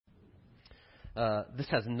This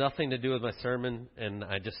has nothing to do with my sermon, and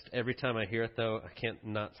every time I hear it, though, I can't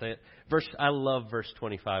not say it. I love verse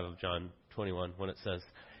 25 of John 21 when it says,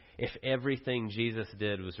 if everything Jesus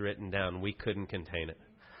did was written down, we couldn't contain it.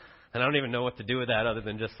 And I don't even know what to do with that other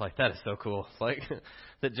than just like, that is so cool. Like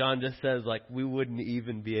that John just says, like, we wouldn't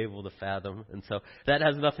even be able to fathom. And so that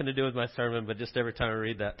has nothing to do with my sermon, but just every time I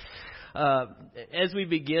read that. As we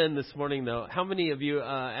begin this morning, though, how many of you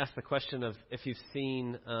asked the question of if you've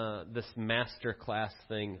seen this master class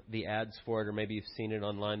thing, the ads for it, or maybe you've seen it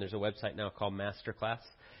online. There's a website now called Masterclass.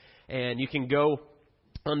 And you can go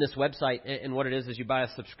on this website, and what it is you buy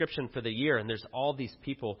a subscription for the year, and there's all these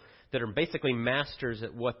people that are basically masters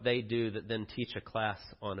at what they do that then teach a class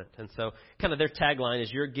on it. And so kind of their tagline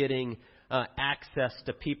is you're getting access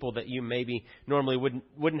to people that you maybe normally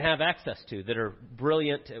wouldn't have access to, that are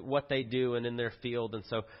brilliant at what they do and in their field. And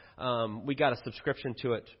so we got a subscription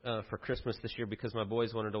to it for Christmas this year because my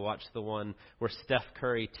boys wanted to watch the one where Steph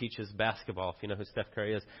Curry teaches basketball, if you know who Steph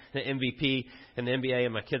Curry is, the MVP in the NBA,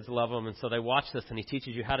 and my kids love him. And so they watch this, and he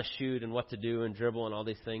teaches you how to shoot and what to do and dribble and all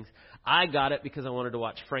these things. I got it because I wanted to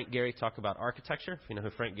watch Frank Gehry talk about architecture. If you know who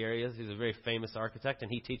Frank Gehry is, he's a very famous architect, and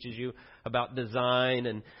he teaches you about design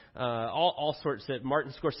and all sorts. That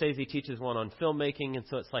Martin Scorsese teaches one on filmmaking, and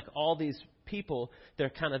so it's like all these people,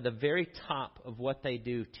 they're kind of the very top of what they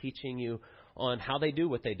do, teaching you on how they do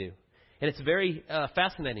what they do. And it's very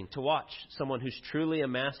fascinating to watch someone who's truly a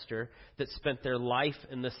master that spent their life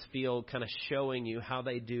in this field kind of showing you how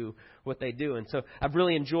they do what they do. And so I've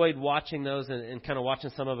really enjoyed watching those and kind of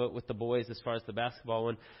watching some of it with the boys as far as the basketball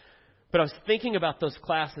one. But I was thinking about those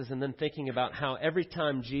classes and then thinking about how every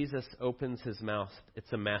time Jesus opens his mouth,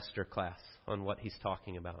 it's a master class on what he's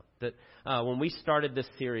talking about. That when we started this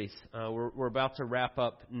series, we're about to wrap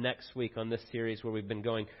up next week on this series where we've been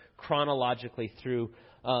going chronologically through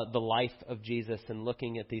the life of Jesus and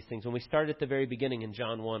looking at these things. When we started at the very beginning in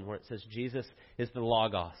John 1 where it says Jesus is the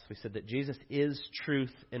Logos, we said that Jesus is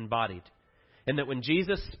truth embodied. And that when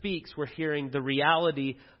Jesus speaks, we're hearing the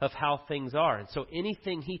reality of how things are. And so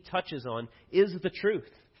anything he touches on is the truth.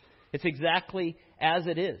 It's exactly as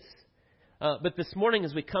it is. But this morning,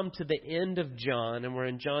 as we come to the end of John, and we're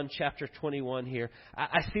in John chapter 21 here,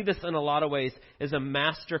 I see this in a lot of ways as a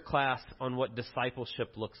master class on what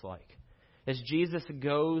discipleship looks like. As Jesus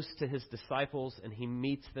goes to his disciples and he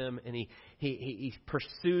meets them and he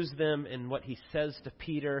pursues them in what he says to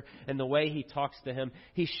Peter and the way he talks to him,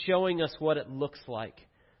 he's showing us what it looks like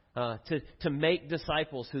to make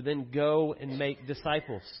disciples who then go and make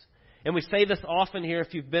disciples. And we say this often here,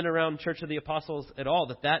 if you've been around Church of the Apostles at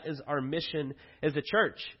all, that is our mission as a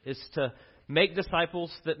church, is to make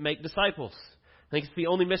disciples that make disciples. I think it's the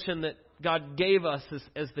only mission that God gave us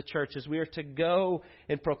as the church, is we are to go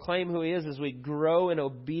and proclaim who he is as we grow in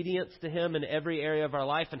obedience to him in every area of our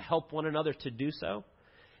life and help one another to do so.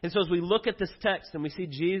 And so as we look at this text and we see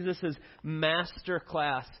Jesus' master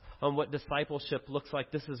class on what discipleship looks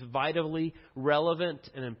like, this is vitally relevant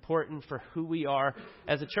and important for who we are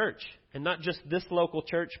as a church. And not just this local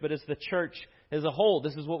church, but as the church as a whole.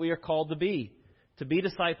 This is what we are called to be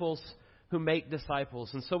disciples who make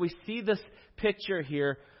disciples. And so we see this picture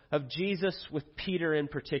here of Jesus with Peter in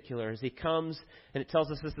particular as he comes, and it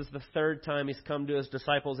tells us this is the third time he's come to his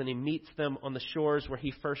disciples, and he meets them on the shores where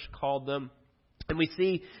he first called them. And we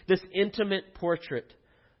see this intimate portrait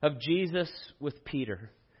of Jesus with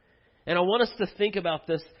Peter. And I want us to think about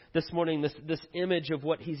this morning, this image of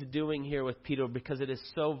what he's doing here with Peter, because it is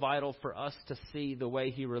so vital for us to see the way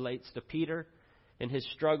he relates to Peter in his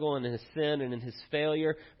struggle and in his sin and in his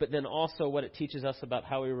failure, but then also what it teaches us about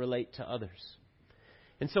how we relate to others.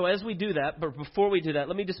 And so as we do that, but before we do that,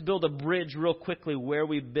 let me just build a bridge real quickly where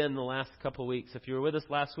we've been the last couple of weeks. If you were with us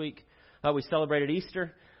last week, we celebrated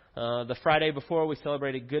Easter. The Friday before, we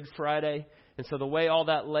celebrated Good Friday. And so the way all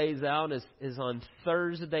that lays out is on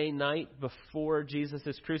Thursday night before Jesus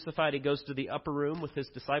is crucified, he goes to the upper room with his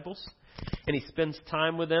disciples, and he spends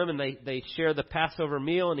time with them, and they share the Passover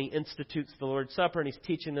meal, and he institutes the Lord's Supper, and he's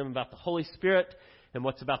teaching them about the Holy Spirit and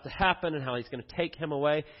what's about to happen and how he's going to take him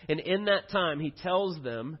away. And in that time, he tells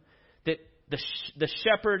them that the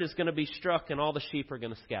shepherd is going to be struck and all the sheep are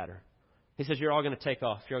going to scatter. He says, you're all going to take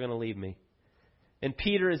off. You're going to leave me. And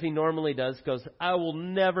Peter, as he normally does, goes, I will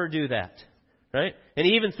never do that. Right? And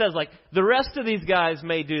he even says, like, the rest of these guys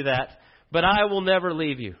may do that, but I will never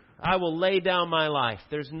leave you. I will lay down my life.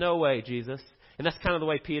 There's no way, Jesus. And that's kind of the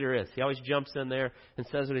way Peter is. He always jumps in there and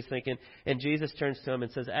says what he's thinking. And Jesus turns to him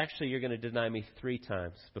and says, actually, you're going to deny me 3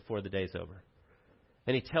 times before the day's over.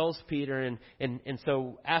 And he tells Peter, and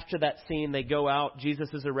so after that scene, they go out. Jesus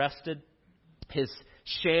is arrested. His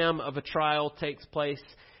sham of a trial takes place.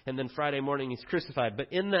 and then Friday morning he's crucified.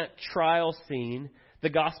 But in that trial scene, the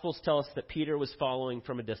Gospels tell us that Peter was following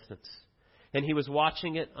from a distance. And he was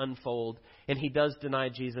watching it unfold, and he does deny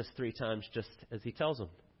Jesus 3 times just as he tells him.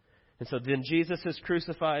 And so then Jesus is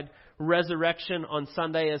crucified, resurrection on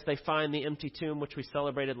Sunday as they find the empty tomb, which we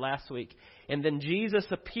celebrated last week. And then Jesus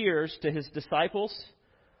appears to his disciples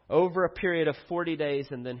over a period of 40 days,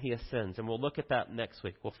 and then he ascends. And we'll look at that next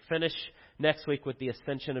week. We'll finish next week with the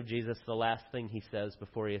ascension of Jesus, the last thing he says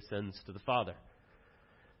before he ascends to the Father.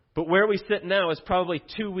 But where we sit now is probably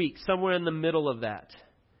 2 weeks, somewhere in the middle of that,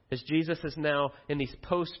 as Jesus is now in these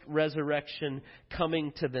post-resurrection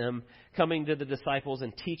coming to them, coming to the disciples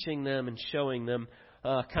and teaching them and showing them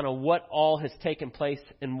kind of what all has taken place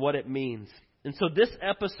and what it means. And so this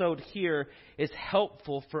episode here is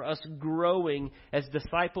helpful for us growing as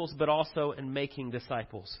disciples, but also in making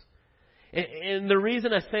disciples. And the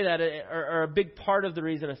reason I say that, or a big part of the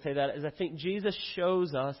reason I say that, is I think Jesus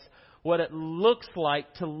shows us what it looks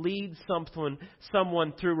like to lead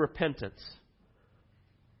someone through repentance.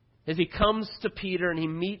 As he comes to Peter and he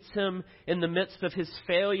meets him in the midst of his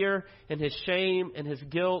failure and his shame and his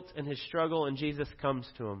guilt and his struggle, and Jesus comes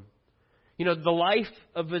to him. You know, the life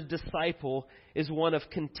of a disciple is one of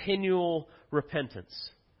continual repentance.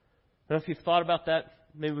 I don't know if you've thought about that.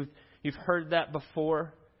 Maybe you've heard that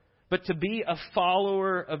before. But to be a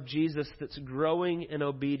follower of Jesus that's growing in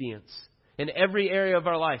obedience in every area of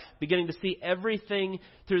our life, beginning to see everything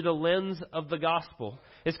through the lens of the gospel,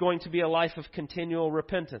 is going to be a life of continual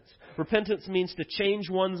repentance. Repentance means to change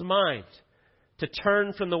one's mind, to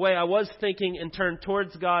turn from the way I was thinking and turn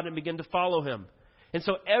towards God and begin to follow Him. And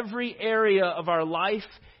so every area of our life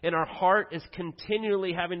and our heart is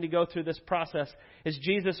continually having to go through this process as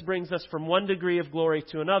Jesus brings us from one degree of glory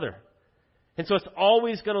to another. And so it's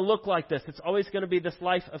always going to look like this. It's always going to be this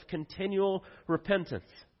life of continual repentance.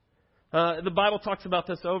 The Bible talks about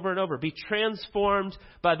this over and over. Be transformed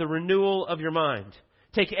by the renewal of your mind.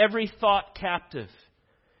 Take every thought captive.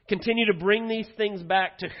 Continue to bring these things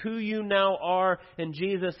back to who you now are in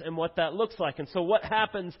Jesus and what that looks like. And so what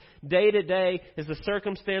happens day to day is the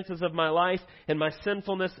circumstances of my life and my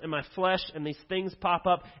sinfulness and my flesh, and these things pop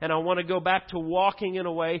up, and I want to go back to walking in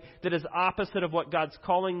a way that is opposite of what God's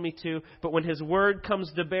calling me to. But when His Word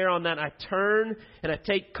comes to bear on that, I turn and I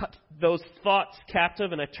take those thoughts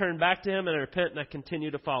captive and I turn back to Him and I repent and I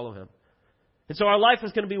continue to follow Him. And so our life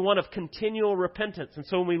is going to be one of continual repentance. And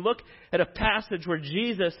so when we look at a passage where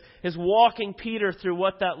Jesus is walking Peter through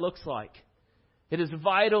what that looks like, it is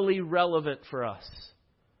vitally relevant for us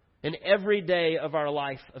in every day of our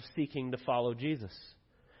life of seeking to follow Jesus.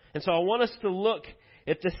 And so I want us to look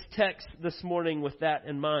at this text this morning with that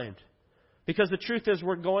in mind. Because the truth is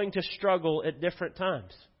we're going to struggle at different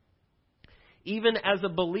times. Even as a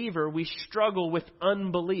believer, we struggle with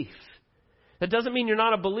unbelief. That doesn't mean you're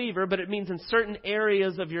not a believer, but it means in certain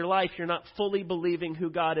areas of your life you're not fully believing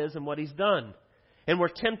who God is and what He's done. And we're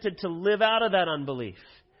tempted to live out of that unbelief.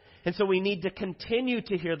 And so we need to continue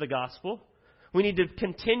to hear the gospel. We need to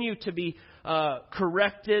continue to be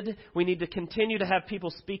corrected. We need to continue to have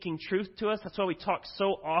people speaking truth to us. That's why we talk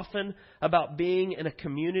so often about being in a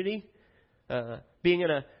community, being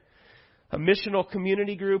in a missional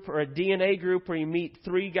community group or a DNA group where you meet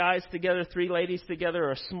 3 guys together, 3 ladies together,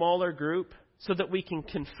 or a smaller group, so that we can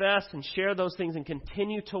confess and share those things and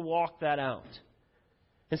continue to walk that out.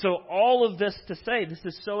 And so all of this to say, this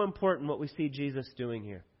is so important what we see Jesus doing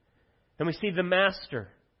here. And we see the master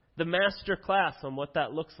class on what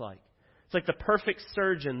that looks like. It's like the perfect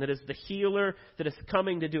surgeon that is the healer that is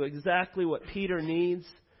coming to do exactly what Peter needs.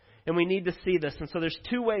 And we need to see this. And so there's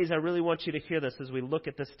 2 ways I really want you to hear this as we look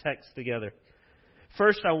at this text together.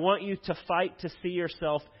 First, I want you to fight to see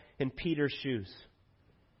yourself in Peter's shoes.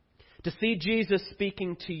 To see Jesus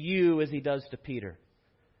speaking to you as He does to Peter.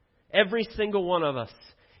 Every single one of us,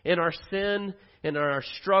 in our sin, in our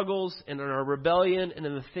struggles, and in our rebellion, and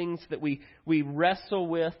in the things that we wrestle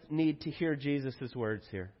with, need to hear Jesus' words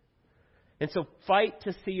here. And so fight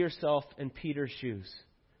to see yourself in Peter's shoes.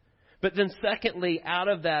 But then secondly, out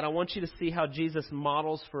of that, I want you to see how Jesus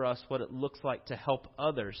models for us what it looks like to help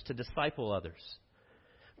others, to disciple others.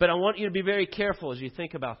 But I want you to be very careful as you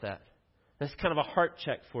think about that. That's kind of a heart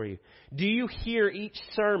check for you. Do you hear each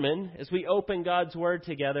sermon as we open God's Word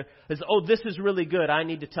together as, oh, this is really good, I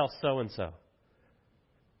need to tell so-and-so?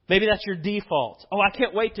 Maybe that's your default. Oh, I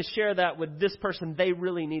can't wait to share that with this person. They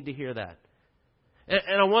really need to hear that.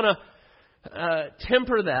 And I want to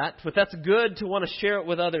temper that, but that's good to want to share it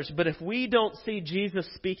with others. But if we don't see Jesus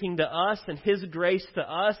speaking to us and His grace to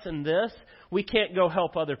us in this, we can't go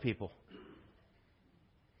help other people.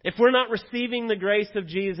 If we're not receiving the grace of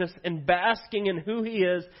Jesus and basking in who He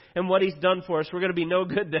is and what He's done for us, we're going to be no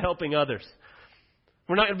good to helping others.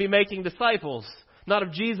 We're not going to be making disciples, not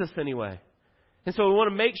of Jesus anyway. And so we want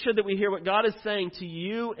to make sure that we hear what God is saying to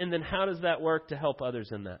you, and then how does that work to help others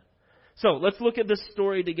in that. So let's look at this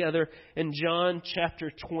story together in John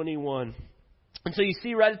chapter 21. And so you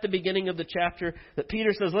see right at the beginning of the chapter that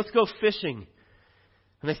Peter says, let's go fishing.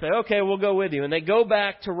 And they say, okay, we'll go with you. And they go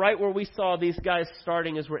back to right where we saw these guys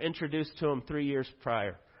starting as we're introduced to them 3 years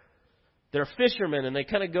prior. They're fishermen, and they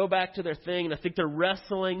kind of go back to their thing, and I think they're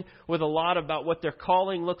wrestling with a lot about what their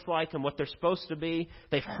calling looks like and what they're supposed to be.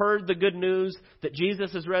 They've heard the good news that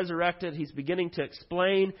Jesus is resurrected. He's beginning to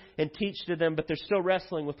explain and teach to them, but they're still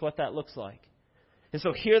wrestling with what that looks like. And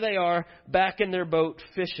so here they are back in their boat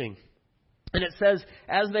fishing. And it says,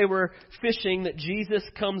 as they were fishing, that Jesus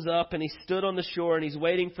comes up and He stood on the shore and He's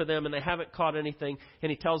waiting for them, and they haven't caught anything, and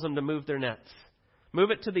He tells them to move their nets.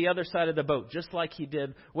 Move it to the other side of the boat, just like He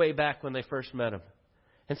did way back when they first met Him.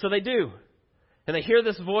 And so they do. And they hear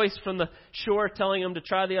this voice from the shore telling them to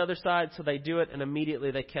try the other side, so they do it, and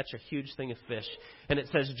immediately they catch a huge thing of fish. And it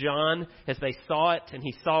says John, as they saw it and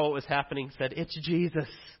he saw what was happening, said, it's Jesus.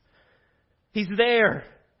 He's there.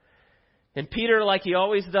 And Peter, like he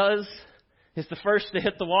always does, is the first to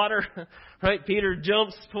hit the water. Right? Peter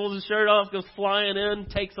jumps, pulls his shirt off, goes flying in,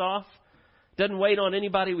 takes off. Doesn't wait on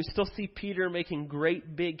anybody. We still see Peter making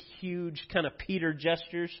great, big, huge kind of Peter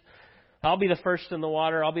gestures. I'll be the first in the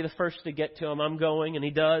water. I'll be the first to get to him. I'm going. And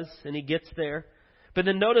he does. And he gets there. But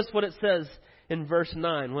then notice what it says in verse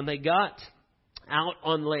 9. When they got out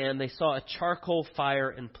on land, they saw a charcoal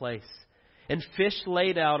fire in place, and fish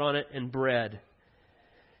laid out on it and bread.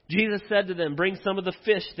 Jesus said to them, bring some of the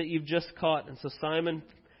fish that you've just caught. And so Simon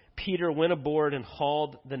Peter went aboard and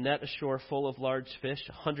hauled the net ashore full of large fish,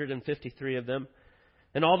 153 of them.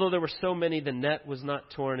 And although there were so many, the net was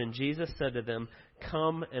not torn. And Jesus said to them,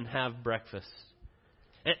 come and have breakfast.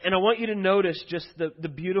 And I want you to notice just the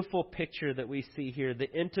beautiful picture that we see here,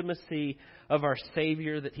 the intimacy of our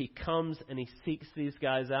Savior, that He comes and He seeks these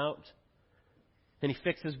guys out and He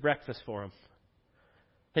fixes breakfast for them.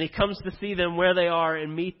 And He comes to see them where they are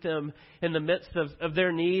and meet them in the midst of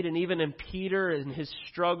their need. And even in Peter and his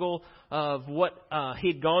struggle of what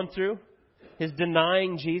he'd gone through, his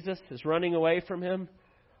denying Jesus, his running away from Him,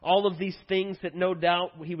 all of these things that no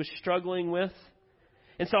doubt he was struggling with.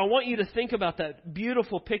 And so I want you to think about that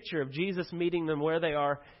beautiful picture of Jesus meeting them where they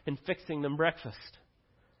are and fixing them breakfast.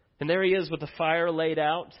 And there He is with the fire laid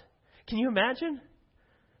out. Can you imagine?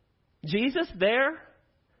 Jesus there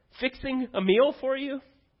fixing a meal for you?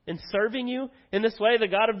 And serving you in this way. The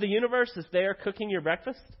God of the universe is there cooking your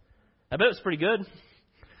breakfast. I bet it was pretty good.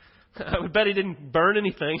 I would bet He didn't burn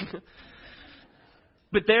anything.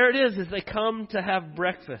 But there it is as they come to have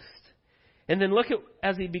breakfast. And then look at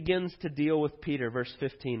as He begins to deal with Peter, verse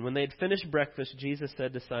 15. When they had finished breakfast, Jesus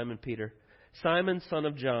said to Simon Peter, Simon, son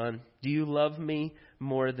of John, do you love me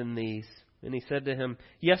more than these? And he said to Him,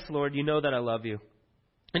 yes, Lord, you know that I love you.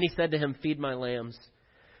 And He said to him, feed my lambs.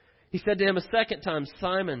 He said to him a second time,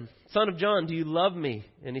 Simon, son of John, do you love me?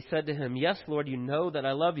 And He said to him, yes, Lord, you know that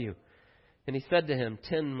I love you. And He said to him,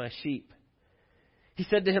 tend my sheep. He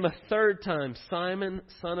said to him a third time, Simon,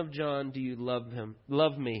 son of John, do you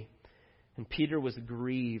love me? And Peter was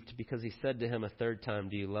grieved because He said to him a third time,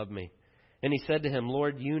 do you love me? And He said to him,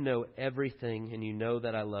 Lord, you know everything, and you know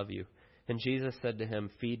that I love you. And Jesus said to him,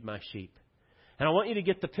 feed my sheep. And I want you to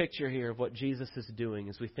get the picture here of what Jesus is doing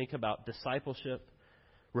as we think about discipleship,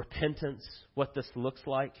 repentance, what this looks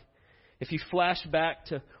like. If you flash back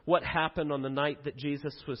to what happened on the night that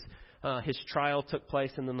Jesus was, His trial took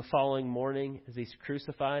place, and then the following morning as He's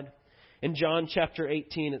crucified. In John chapter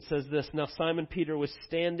 18, it says this, now Simon Peter was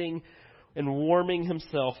standing and warming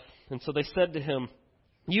himself. And so they said to him,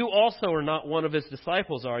 you also are not one of His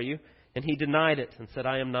disciples, are you? And he denied it and said,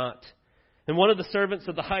 I am not. And one of the servants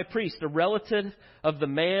of the high priest, a relative of the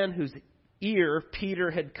man whose ear Peter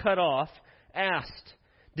had cut off, asked,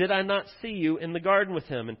 did I not see you in the garden with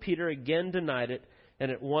him? And Peter again denied it,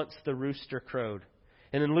 and at once the rooster crowed.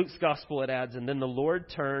 And in Luke's gospel it adds, and then the Lord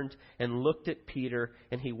turned and looked at Peter,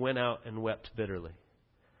 and He went out and wept bitterly.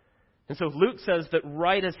 And so Luke says that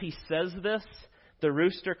right as he says this, the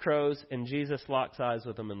rooster crows, and Jesus locks eyes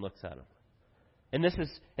with him and looks at him. And this is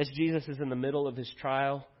as Jesus is in the middle of His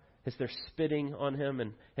trial, as they're spitting on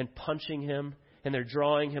Him and punching Him, and they're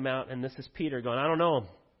drawing Him out, and this is Peter going, I don't know Him.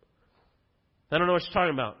 I don't know what you're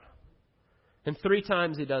talking about. And 3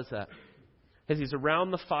 times he does that. As he's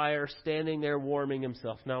around the fire, standing there warming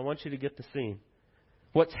himself. Now I want you to get the scene.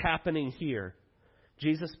 What's happening here?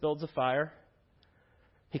 Jesus builds a fire.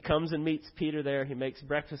 He comes and meets Peter there. He makes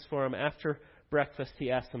breakfast for him. After breakfast, he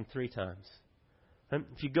asks them 3 times. And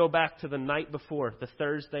if you go back to the night before, the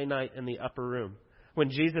Thursday night in the upper room, when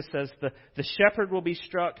Jesus says the shepherd will be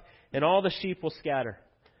struck and all the sheep will scatter.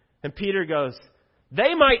 And Peter goes,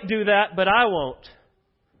 they might do that, but I won't.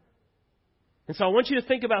 And so I want you to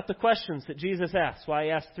think about the questions that Jesus asks. Why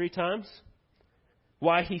he asked 3 times.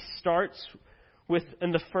 Why he starts with,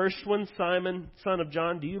 in the first one, Simon, son of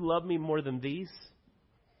John, do you love me more than these?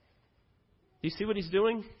 Do you see what he's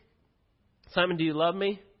doing? Simon, do you love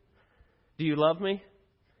me? Do you love me?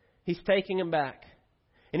 He's taking him back.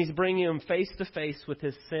 And he's bringing him face to face with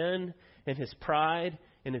his sin and his pride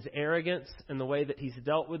and his arrogance and the way that he's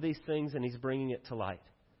dealt with these things, and he's bringing it to light.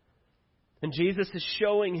 And Jesus is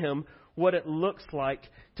showing him what it looks like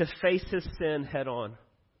to face his sin head on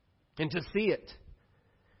and to see it.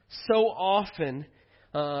 So often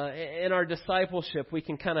in our discipleship, we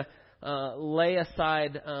can kind of lay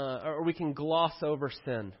aside or we can gloss over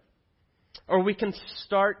sin. Or we can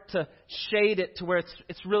start to shade it to where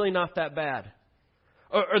it's really not that bad.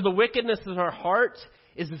 Or the wickedness in our heart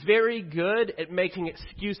is very good at making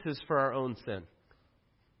excuses for our own sin.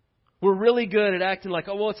 We're really good at acting like,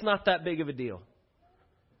 oh, well, it's not that big of a deal.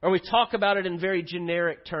 Or we talk about it in very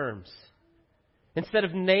generic terms. Instead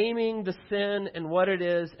of naming the sin and what it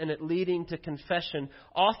is and it leading to confession,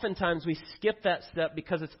 oftentimes we skip that step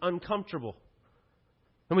because it's uncomfortable.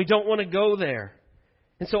 And we don't want to go there.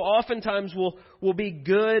 And so oftentimes we'll be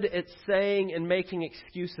good at saying and making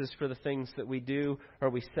excuses for the things that we do or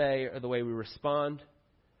we say or the way we respond.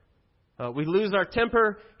 We lose our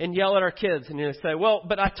temper and yell at our kids and you say, well,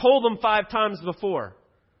 but I told them 5 times before.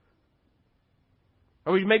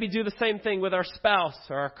 Or we maybe do the same thing with our spouse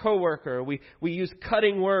or our coworker. We use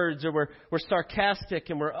cutting words, or we're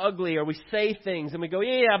sarcastic and we're ugly, or we say things and we go,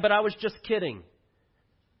 yeah, but I was just kidding.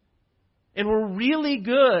 And we're really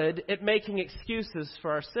good at making excuses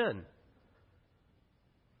for our sin.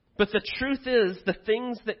 But the truth is, the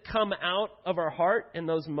things that come out of our heart in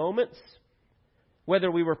those moments, whether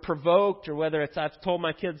we were provoked or whether it's I've told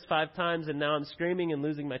my kids 5 times and now I'm screaming and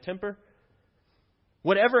losing my temper,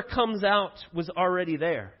 whatever comes out was already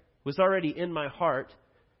there, was already in my heart.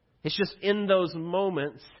 It's just in those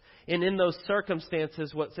moments and in those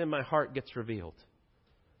circumstances, what's in my heart gets revealed.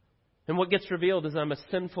 And what gets revealed is I'm a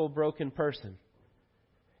sinful, broken person.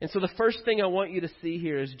 And so the first thing I want you to see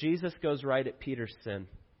here is Jesus goes right at Peter's sin.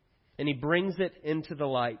 And he brings it into the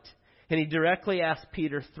light. And he directly asks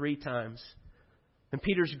Peter 3 times. And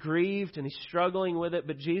Peter's grieved and he's struggling with it,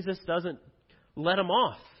 but Jesus doesn't let him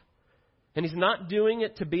off. And he's not doing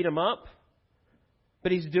it to beat him up,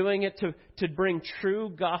 but he's doing it to bring true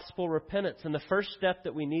gospel repentance. And the first step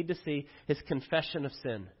that we need to see is confession of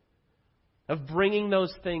sin, of bringing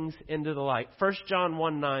those things into the light. 1 John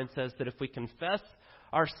 1:9 says that if we confess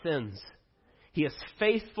our sins, he is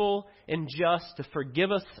faithful and just to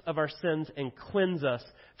forgive us of our sins and cleanse us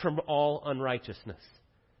from all unrighteousness.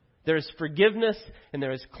 There is forgiveness and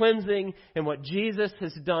there is cleansing in what Jesus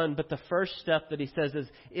has done. But the first step that he says is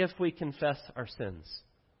if we confess our sins.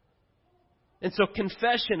 And so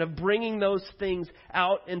confession of bringing those things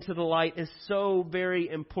out into the light is so very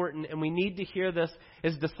important. And we need to hear this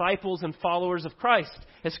as disciples and followers of Christ,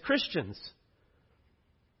 as Christians.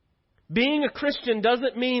 Being a Christian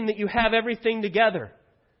doesn't mean that you have everything together.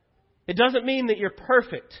 It doesn't mean that you're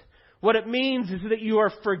perfect. What it means is that you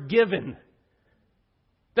are forgiven.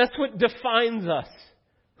 That's what defines us.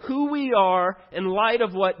 Who we are in light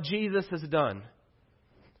of what Jesus has done.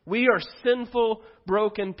 We are sinful,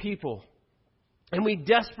 broken people. And we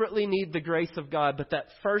desperately need the grace of God. But that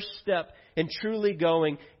first step in truly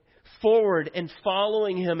going forward and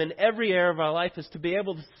following Him in every area of our life is to be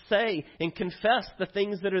able to say and confess the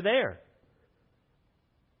things that are there.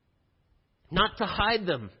 Not to hide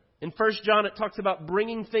them. In 1 John it talks about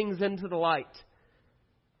bringing things into the light.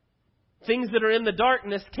 Things that are in the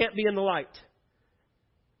darkness can't be in the light.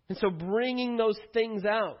 And so bringing those things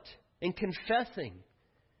out and confessing.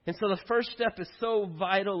 And so the first step is so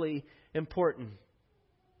vitally important.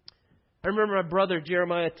 I remember my brother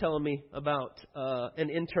Jeremiah telling me about an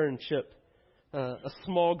internship, a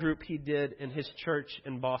small group he did in his church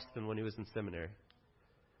in Boston when he was in seminary.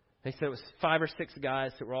 He said it was 5 or 6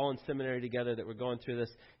 guys that were all in seminary together that were going through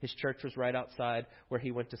this. His church was right outside where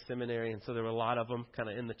he went to seminary, and so there were a lot of them kind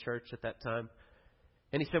of in the church at that time.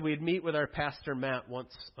 And he said we'd meet with our pastor, Matt,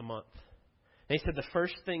 once a month. And he said the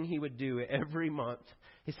first thing he would do every month,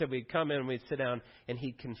 he said we'd come in and we'd sit down and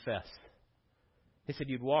he'd confess. He said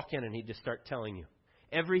you'd walk in and he'd just start telling you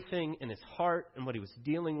everything in his heart and what he was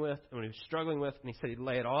dealing with and what he was struggling with. And he said he'd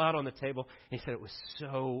lay it all out on the table. And he said it was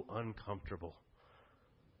so uncomfortable.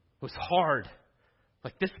 It was hard.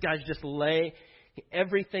 Like this guy's just lay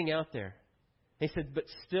everything out there. He said, but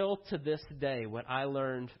still to this day, what I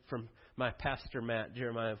learned from my pastor, Matt,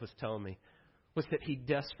 Jeremiah was telling me, was that he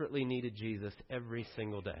desperately needed Jesus every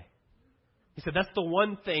single day. He said, that's the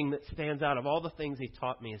one thing that stands out of all the things he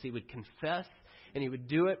taught me, is he would confess, and he would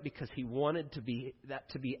do it because he wanted that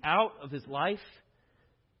to be out of his life.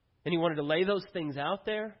 And he wanted to lay those things out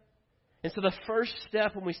there. And so the first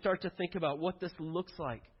step when we start to think about what this looks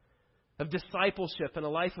like, of discipleship and a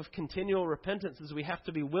life of continual repentance, is we have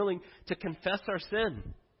to be willing to confess our sin.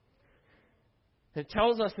 It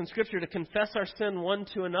tells us in Scripture to confess our sin one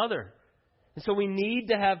to another. And so we need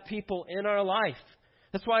to have people in our life.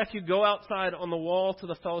 That's why if you go outside on the wall to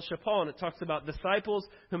the fellowship hall, and it talks about disciples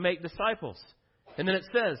who make disciples. And then it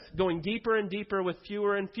says, going deeper and deeper with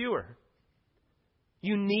fewer and fewer.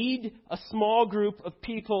 You need a small group of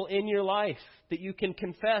people in your life that you can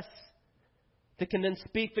confess, that can then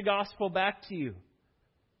speak the gospel back to you.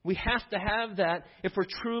 We have to have that if we're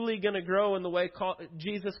truly going to grow in the way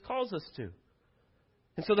Jesus calls us to.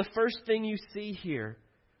 And so the first thing you see here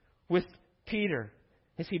with Peter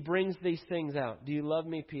is he brings these things out. Do you love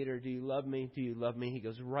me, Peter? Do you love me? Do you love me? He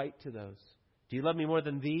goes right to those. Do you love me more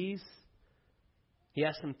than these? He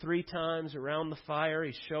asks him 3 times around the fire.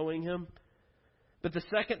 He's showing him. But the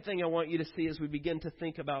second thing I want you to see as we begin to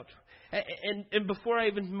think about, and before I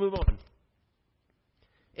even move on,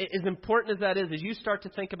 as important as that is, as you start to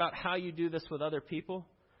think about how you do this with other people,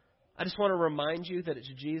 I just want to remind you that it's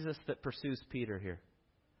Jesus that pursues Peter here.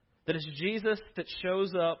 That it's Jesus that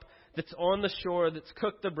shows up, that's on the shore, that's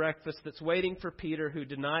cooked the breakfast, that's waiting for Peter, who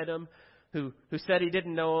denied him, who said he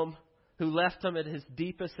didn't know him, who left him at his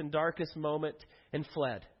deepest and darkest moment and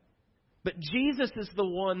fled. But Jesus is the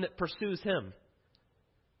one that pursues him.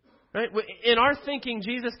 Right? In our thinking,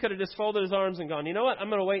 Jesus could have just folded his arms and gone, you know what? I'm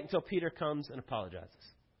going to wait until Peter comes and apologizes.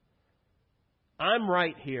 I'm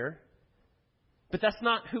right here. But that's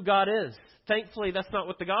not who God is. Thankfully, that's not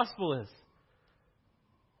what the gospel is.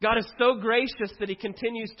 God is so gracious that he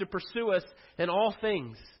continues to pursue us in all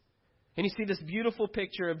things. And you see this beautiful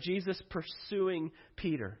picture of Jesus pursuing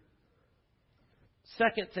Peter.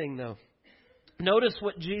 Second thing, though, notice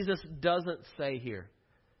what Jesus doesn't say here.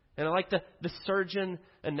 And I like the surgeon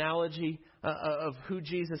analogy of who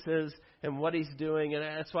Jesus is and what he's doing. And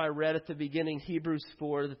that's why I read at the beginning, Hebrews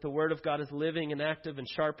 4, that the Word of God is living and active and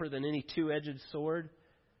sharper than any two-edged sword.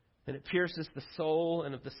 And it pierces the soul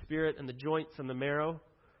and of the spirit and the joints and the marrow.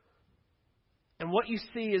 And what you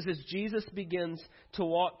see is as Jesus begins to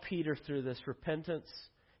walk Peter through this repentance,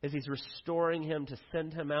 as he's restoring him to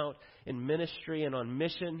send him out in ministry and on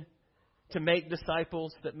mission, to make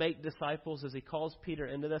disciples that make disciples, as he calls Peter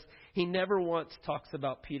into this, he never once talks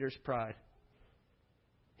about Peter's pride.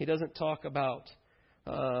 He doesn't talk about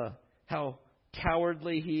how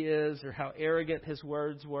cowardly he is or how arrogant his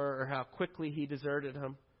words were or how quickly he deserted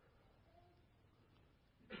him.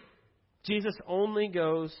 Jesus only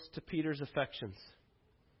goes to Peter's affections.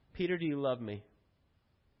 Peter, do you love me?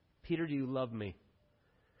 Peter, do you love me?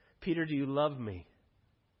 Peter, do you love me?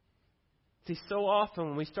 See, so often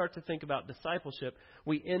when we start to think about discipleship,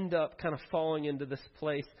 we end up kind of falling into this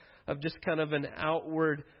place of just kind of an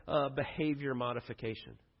outward behavior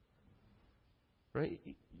modification. Right?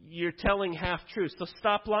 You're telling half-truths, so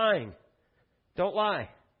stop lying. Don't lie.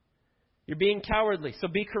 You're being cowardly, so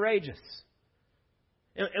be courageous.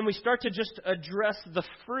 And we start to just address the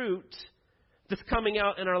fruit that's coming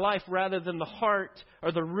out in our life rather than the heart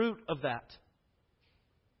or the root of that.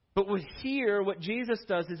 But with here, what Jesus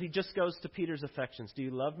does is he just goes to Peter's affections. Do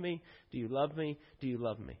you love me? Do you love me? Do you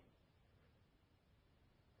love me?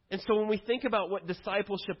 And so when we think about what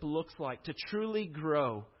discipleship looks like to truly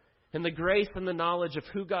grow in the grace and the knowledge of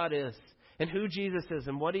who God is and who Jesus is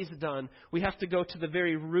and what he's done, we have to go to the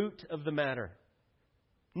very root of the matter.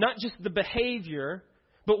 Not just the behavior,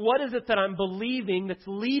 but what is it that I'm believing that's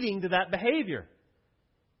leading to that behavior?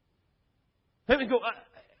 Let me go,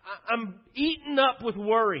 I'm eaten up with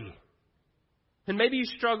worry. And maybe you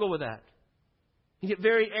struggle with that. You get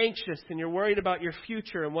very anxious and you're worried about your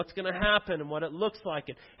future and what's going to happen and what it looks like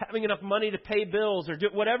and having enough money to pay bills or do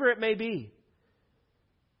whatever it may be.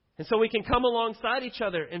 And so we can come alongside each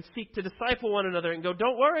other and seek to disciple one another and go,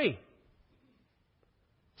 don't worry.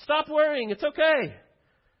 Stop worrying. It's okay.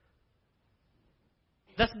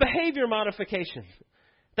 That's behavior modification.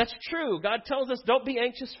 That's true. God tells us don't be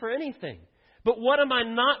anxious for anything. But what am I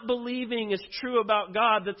not believing is true about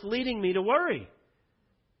God that's leading me to worry?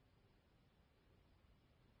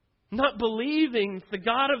 Not believing the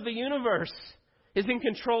God of the universe is in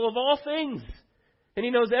control of all things. And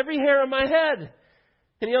he knows every hair on my head.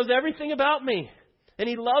 And he knows everything about me. And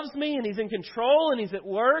he loves me and he's in control and he's at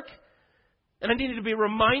work. And I needed to be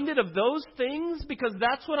reminded of those things because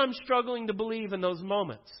that's what I'm struggling to believe in those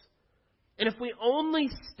moments. And if we only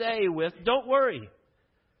stay with, don't worry,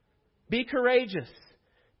 be courageous,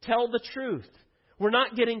 tell the truth, we're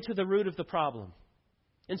not getting to the root of the problem.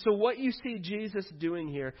 And so what you see Jesus doing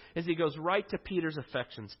here is he goes right to Peter's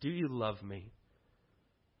affections. Do you love me?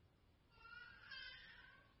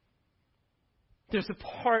 There's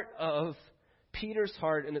a part of Peter's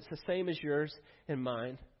heart, and it's the same as yours and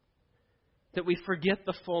mine, that we forget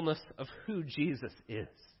the fullness of who Jesus is.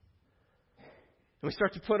 And we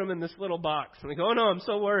start to put him in this little box. And we go, oh no, I'm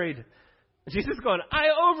so worried. And Jesus is going, I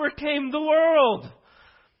overcame the world.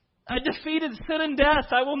 I defeated sin and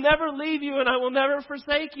death. I will never leave you and I will never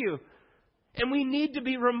forsake you. And we need to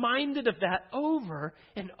be reminded of that over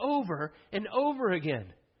and over and over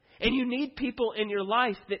again. And you need people in your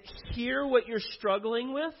life that hear what you're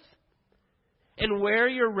struggling with and where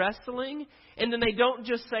you're wrestling. And then they don't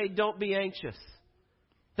just say, don't be anxious.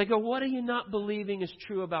 They go, what are you not believing is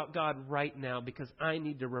true about God right now? Because I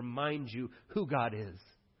need to remind you who God is.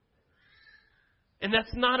 And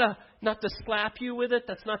that's not to slap you with it.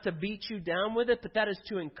 That's not to beat you down with it. But that is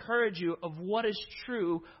to encourage you of what is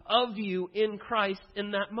true of you in Christ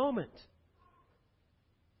in that moment.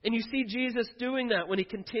 And you see Jesus doing that when he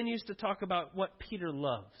continues to talk about what Peter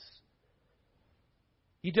loves.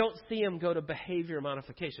 You don't see him go to behavior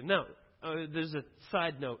modification. Now, there's a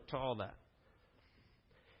side note to all that.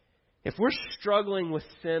 If we're struggling with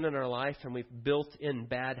sin in our life and we've built in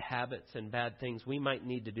bad habits and bad things, we might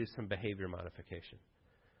need to do some behavior modification.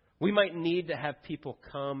 We might need to have people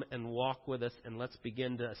come and walk with us and let's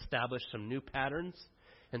begin to establish some new patterns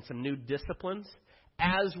and some new disciplines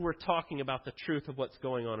as we're talking about the truth of what's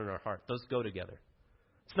going on in our heart. Those go together.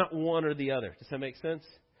 It's not one or the other. Does that make sense?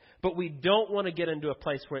 But we don't want to get into a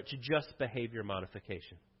place where it's just behavior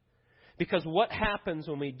modification. Because what happens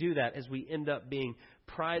when we do that is we end up being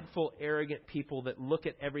prideful, arrogant people that look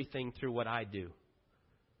at everything through what I do.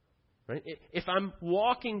 Right? If I'm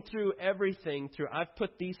walking through everything through, I've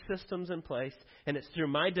put these systems in place, and it's through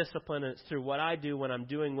my discipline, and it's through what I do when I'm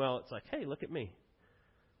doing well, it's like, hey, look at me.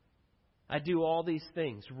 I do all these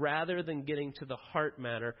things rather than getting to the heart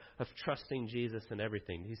matter of trusting Jesus in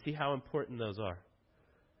everything. Do you see how important those are?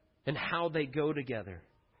 And how they go together.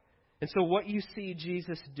 And so what you see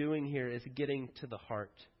Jesus doing here is getting to the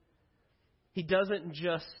heart. He doesn't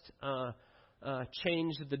just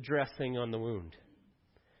change the dressing on the wound.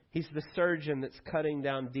 He's the surgeon that's cutting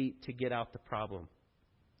down deep to get out the problem.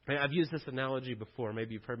 I've used this analogy before.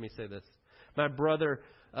 Maybe you've heard me say this. My brother,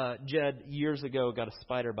 Jed, years ago got a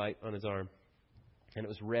spider bite on his arm. And it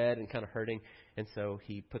was red and kind of hurting. And so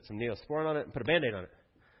he put some Neosporin on it and put a Band-Aid on it.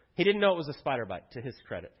 He didn't know it was a spider bite, to his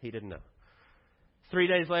credit. He didn't know. 3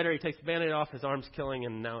 days later, he takes the Band-Aid off, his arm's killing,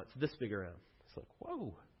 and now it's this big around. It's like,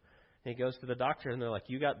 whoa. And he goes to the doctor, and they're like,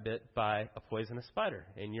 you got bit by a poisonous spider,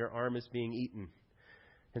 and your arm is being eaten.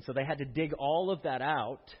 And so they had to dig all of that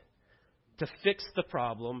out to fix the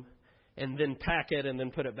problem, and then pack it, and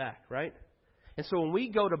then put it back, right? And so when we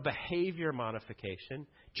go to behavior modification,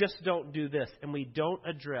 just don't do this, and we don't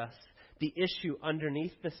address the issue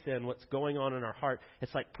underneath the sin, what's going on in our heart,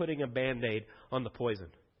 it's like putting a Band-Aid on the poison.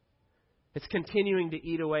 It's continuing to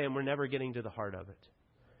eat away, and we're never getting to the heart of it.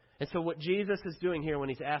 And so what Jesus is doing here when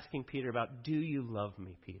he's asking Peter about, do you love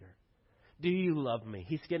me, Peter? Do you love me?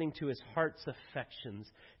 He's getting to his heart's affections,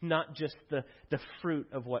 not just the fruit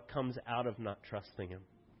of what comes out of not trusting him.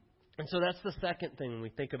 And so that's the second thing when we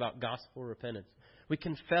think about gospel repentance. We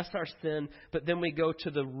confess our sin, but then we go to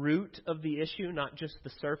the root of the issue, not just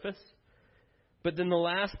the surface. But then the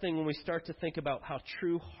last thing when we start to think about how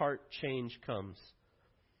true heart change comes,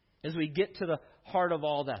 as we get to the heart of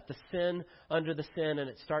all that, the sin under the sin, and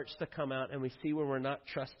it starts to come out, and we see where we're not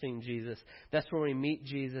trusting Jesus, that's where we meet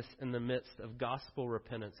Jesus in the midst of gospel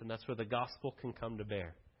repentance, and that's where the gospel can come to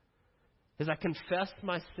bear. As I confess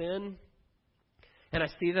my sin, and I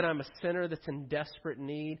see that I'm a sinner that's in desperate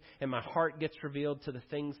need, and my heart gets revealed to the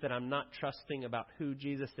things that I'm not trusting about who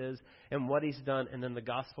Jesus is and what he's done, and then the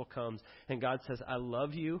gospel comes, and God says, I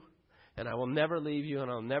love you, and I will never leave you,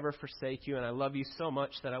 and I'll never forsake you, and I love you so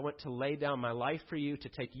much that I went to lay down my life for you, to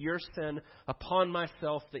take your sin upon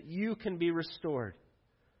myself, that you can be restored.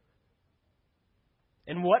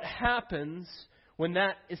 And what happens when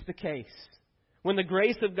that is the case? When the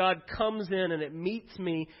grace of God comes in and it meets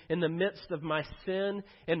me in the midst of my sin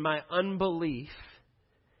and my unbelief,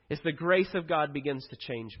 is the grace of God begins to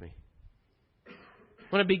change me.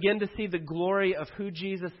 When I begin to see the glory of who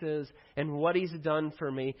Jesus is and what he's done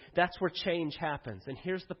for me, that's where change happens. And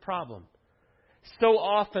here's the problem. So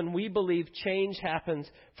often we believe change happens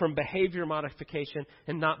from behavior modification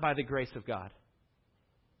and not by the grace of God.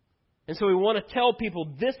 And so we want to tell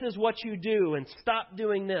people, this is what you do, and stop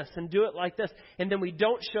doing this, and do it like this. And then we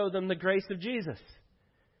don't show them the grace of Jesus.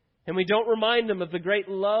 And we don't remind them of the great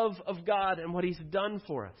love of God and what He's done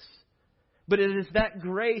for us. But it is that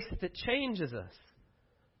grace that changes us.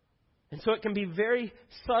 And so it can be very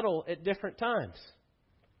subtle at different times.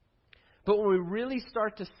 But when we really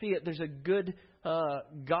start to see it, there's a good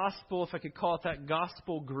gospel, if I could call it that,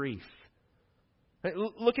 gospel grief. Right?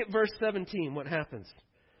 Look at verse 17, what happens.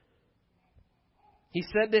 He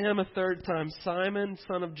said to him a third time, Simon,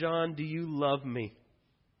 son of John, do you love me?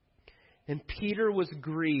 And Peter was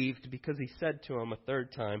grieved because he said to him a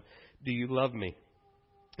third time, do you love me?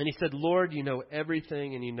 And he said, Lord, you know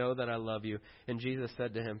everything, and you know that I love you. And Jesus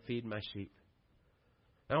said to him, feed my sheep.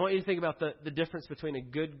 Now, I want you to think about the difference between a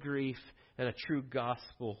good grief and a true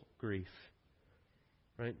gospel grief.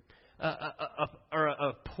 Right? Or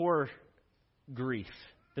a poor grief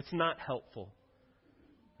that's not helpful.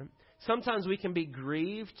 Sometimes we can be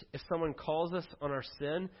grieved if someone calls us on our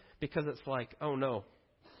sin because it's like, oh no,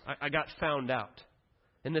 I got found out,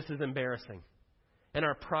 and this is embarrassing. And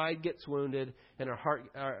our pride gets wounded, and our heart,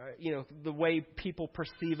 the way people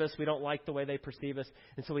perceive us, we don't like the way they perceive us,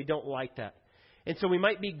 and so we don't like that. And so we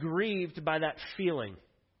might be grieved by that feeling.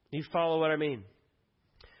 You follow what I mean?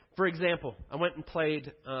 For example, I went and played,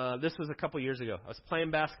 this was a couple years ago. I was playing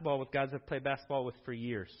basketball with guys I've played basketball with for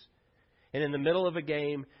years. And in the middle of a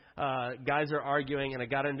game, guys are arguing, and I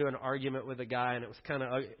got into an argument with a guy, and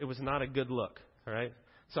it was not a good look, all right?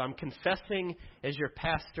 So I'm confessing as your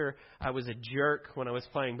pastor, I was a jerk when I was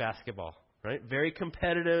playing basketball, right? Very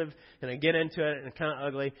competitive, and I get into it, and it's kind of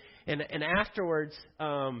ugly. And afterwards,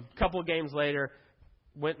 a couple of games later,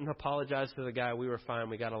 went and apologized to the guy. We were fine.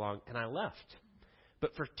 We got along, and I left.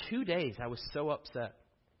 But for 2 days, I was so upset.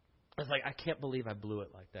 I was like, I can't believe I blew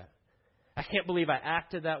it like that. I can't believe I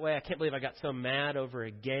acted that way. I can't believe I got so mad over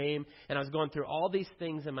a game. And I was going through all these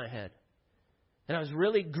things in my head. And I was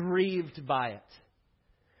really grieved by it.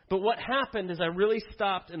 But what happened is I really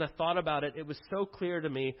stopped and I thought about it. It was so clear to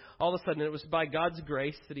me. All of a sudden, it was by God's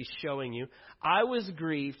grace that He's showing you. I was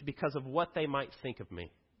grieved because of what they might think of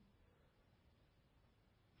me.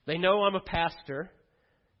 They know I'm a pastor.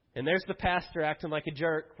 And there's the pastor acting like a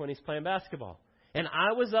jerk when he's playing basketball. And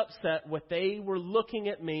I was upset what they were looking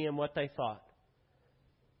at me and what they thought.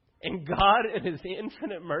 And God, in His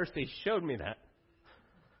infinite mercy, showed me that.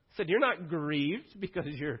 He said, you're not grieved because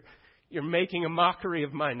you're making a mockery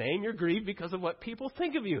of my name. You're grieved because of what people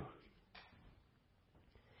think of you.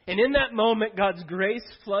 And in that moment, God's grace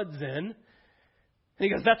floods in. And He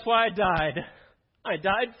goes, that's why I died. I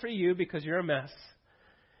died for you because you're a mess.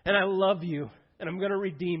 And I love you. And I'm going to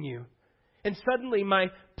redeem you. And suddenly my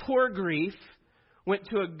poor grief went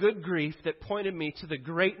to a good grief that pointed me to the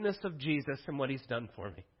greatness of Jesus and what He's done for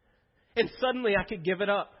me. And suddenly I could give it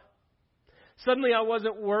up. Suddenly I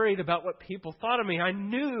wasn't worried about what people thought of me. I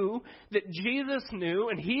knew that Jesus knew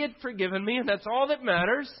and He had forgiven me, and that's all that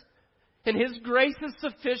matters. And His grace is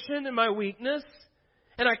sufficient in my weakness.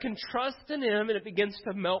 And I can trust in Him, and it begins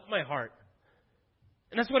to melt my heart.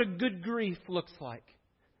 And that's what a good grief looks like.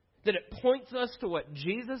 That it points us to what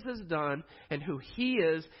Jesus has done and who He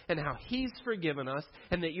is and how He's forgiven us,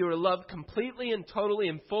 and that you are loved completely and totally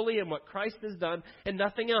and fully in what Christ has done and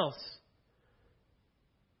nothing else.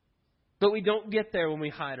 But we don't get there when we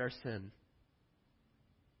hide our sin.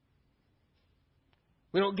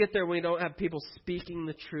 We don't get there when we don't have people speaking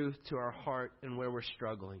the truth to our heart and where we're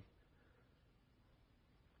struggling.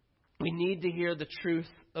 We need to hear the truth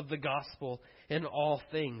of the gospel in all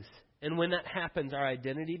things. And when that happens, our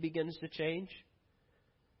identity begins to change.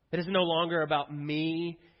 It is no longer about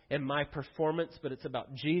me and my performance, but it's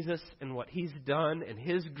about Jesus and what He's done and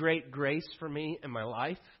His great grace for me in my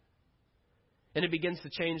life. And it begins to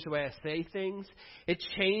change the way I say things. It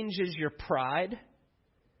changes your pride.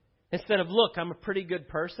 Instead of, look, I'm a pretty good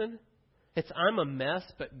person, it's I'm a mess,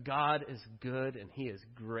 but God is good and He is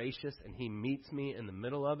gracious and He meets me in the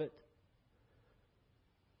middle of it.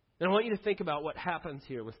 And I want you to think about what happens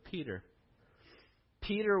here with Peter.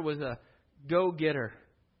 Peter was a go-getter.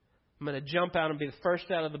 I'm going to jump out and be the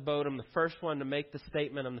first out of the boat. I'm the first one to make the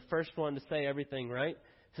statement. I'm the first one to say everything, right?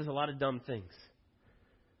 Says a lot of dumb things.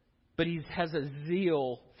 But he has a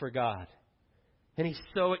zeal for God. And he's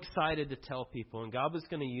so excited to tell people. And God was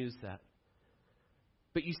going to use that.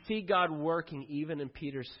 But you see God working even in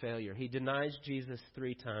Peter's failure. He denies Jesus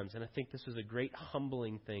 3 times. And I think this was a great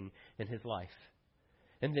humbling thing in his life.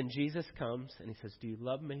 And then Jesus comes and He says, do you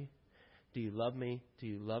love me? Do you love me? Do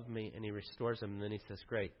you love me? And He restores him. And then He says,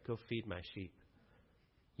 great, go feed my sheep.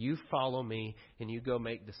 You follow me and you go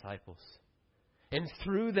make disciples. And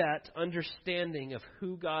through that understanding of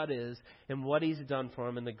who God is and what He's done for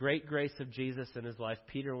him and the great grace of Jesus in his life,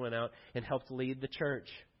 Peter went out and helped lead the church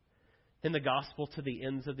in the gospel to the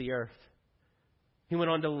ends of the earth. He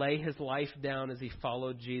went on to lay his life down as he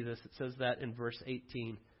followed Jesus. It says that in verse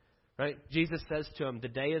 18. Right? Jesus says to him, the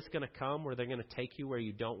day is going to come where they're going to take you where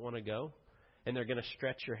you don't want to go, and they're going to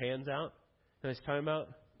stretch your hands out. And he's talking about,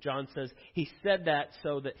 John says, he said that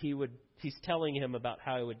so that he's telling him about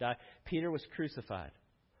how he would die. Peter was crucified.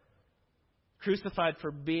 Crucified for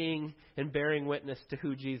being and bearing witness to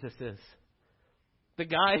who Jesus is. The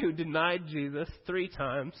guy who denied Jesus 3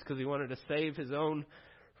 times because he wanted to save his own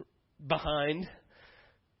behind,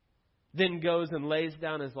 then goes and lays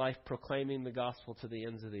down his life proclaiming the gospel to the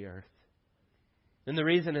ends of the earth. And the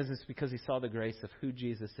reason is because he saw the grace of who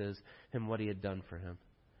Jesus is and what he had done for him.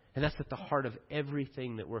 And that's at the heart of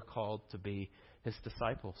everything that we're called to be his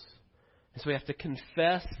disciples. And so we have to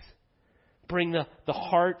confess, bring the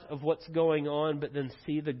heart of what's going on, but then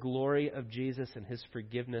see the glory of Jesus and his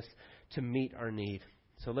forgiveness to meet our need.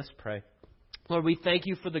 So let's pray. Lord, we thank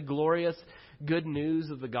you for the glorious good news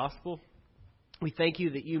of the gospel. We thank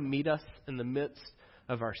you that you meet us in the midst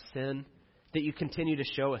of our sin, that you continue to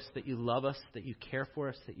show us that you love us, that you care for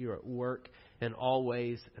us, that you're at work in all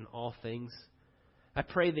ways and all things. I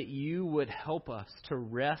pray that you would help us to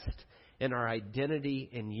rest in our identity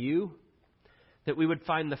in you, that we would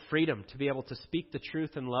find the freedom to be able to speak the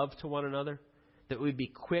truth in love to one another, that we'd be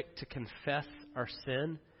quick to confess our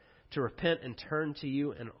sin, to repent and turn to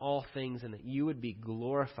you in all things, and that you would be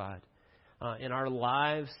glorified in our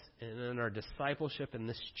lives and in our discipleship in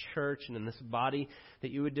this church and in this body, that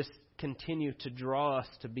you would just continue to draw us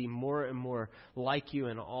to be more and more like you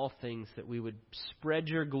in all things, that we would spread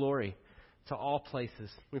your glory to all places.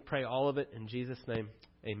 We pray all of it in Jesus' name.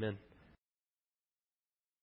 Amen.